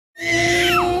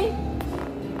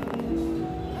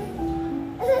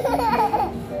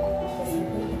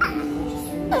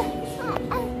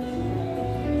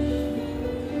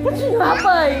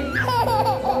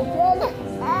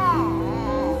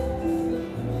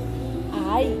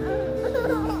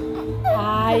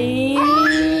Ai.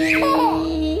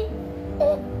 Ai.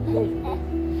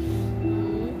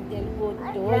 Ele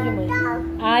botou, mãe.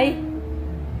 Ai.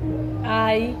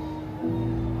 Ai.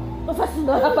 Não faça isso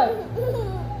não, rapaz.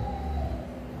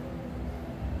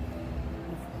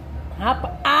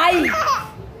 Rapaz. Ai.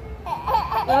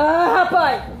 Ah,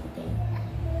 rapaz.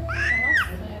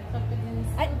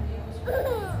 Ai.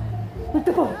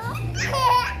 Muito bom.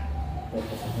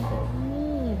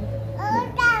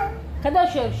 Cadê o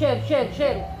cheiro? Cheiro.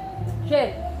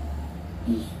 Cheiro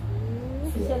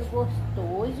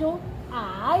gostoso.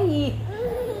 Ai!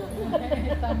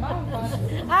 Tá malvado.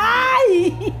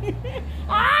 Ai!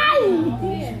 Ai!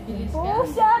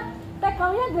 Puxa! Tá com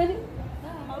a unha grande.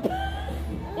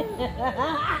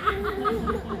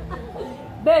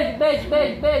 Beijo.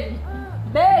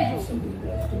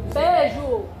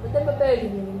 Me dê meu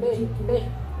beijo.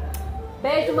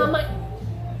 Beijo, mamãe.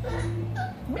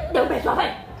 Me dê um beijo,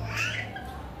 mamãe.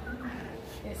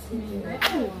 Esse menino é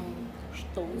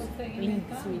Gostoso. Lindo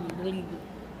esse menino, lindo.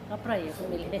 Olha pra ele,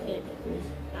 como ele é.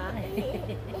 Ai.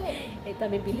 Ele tá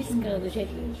me beliscando,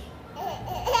 gente.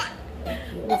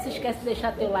 Não se esquece de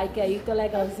deixar teu like aí, teu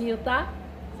legalzinho, tá?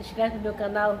 Se inscreve no meu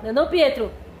canal. Não é não,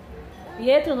 Pietro?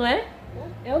 Pietro, não é?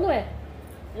 É ou não é?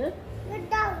 Hã?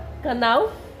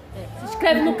 Canal? É. Se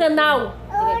inscreve no canal.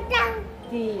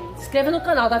 Sim. Se inscreve no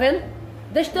canal, tá vendo?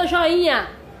 Deixa teu joinha.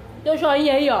 Teu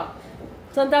joinha aí, ó.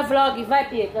 Sandra Vlog. Vai,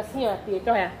 Pietro. Assim, ó,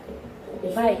 Pietro. Olha.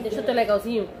 Vai, deixa teu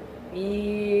legalzinho.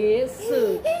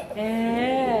 Isso.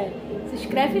 É. Se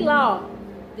inscreve lá, ó.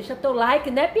 Deixa teu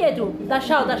like, né, Pedro? Dá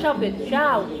tchau, Pedro.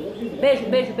 Tchau. Beijo.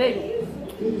 Beijo.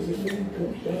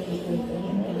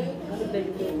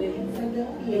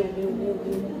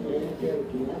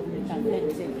 Tá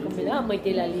vendo? Olha a mãe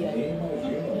dele ali, ó.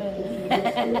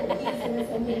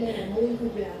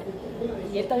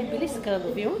 E ele tá me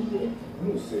beliscando, viu?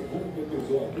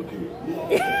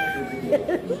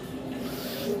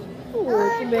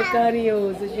 Como é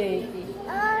carinhoso, gente.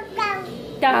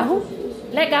 Carro.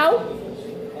 Legal.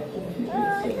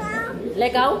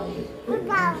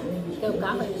 Quer o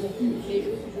carro?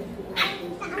 Beijo.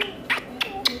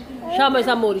 Tchau, meus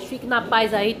amores. Fique na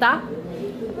paz aí, tá?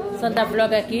 Sandra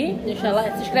Vlog aqui. Deixa lá,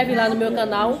 se inscreve lá no meu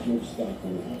canal.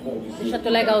 Deixa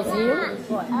teu legalzinho.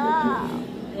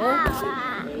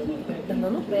 Dando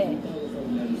no pé.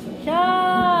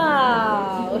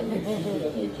 Tchau.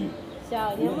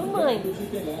 Tchau, minha mamãe.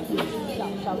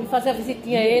 Tchau. Vim fazer a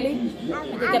visitinha a ele.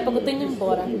 Daqui a pouco eu tô indo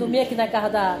embora. Dormir aqui na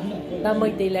casa da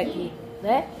mãe dele aqui,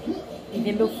 né? Ele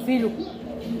é meu filho.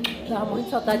 Tava morrendo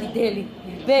de saudade dele.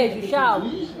 Beijo, tchau.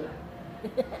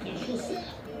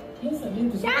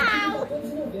 Tchau.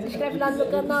 Se inscreve lá no meu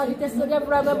canal. A gente é sobre a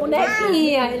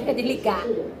bonequinha. Ele quer desligar.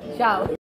 Tchau.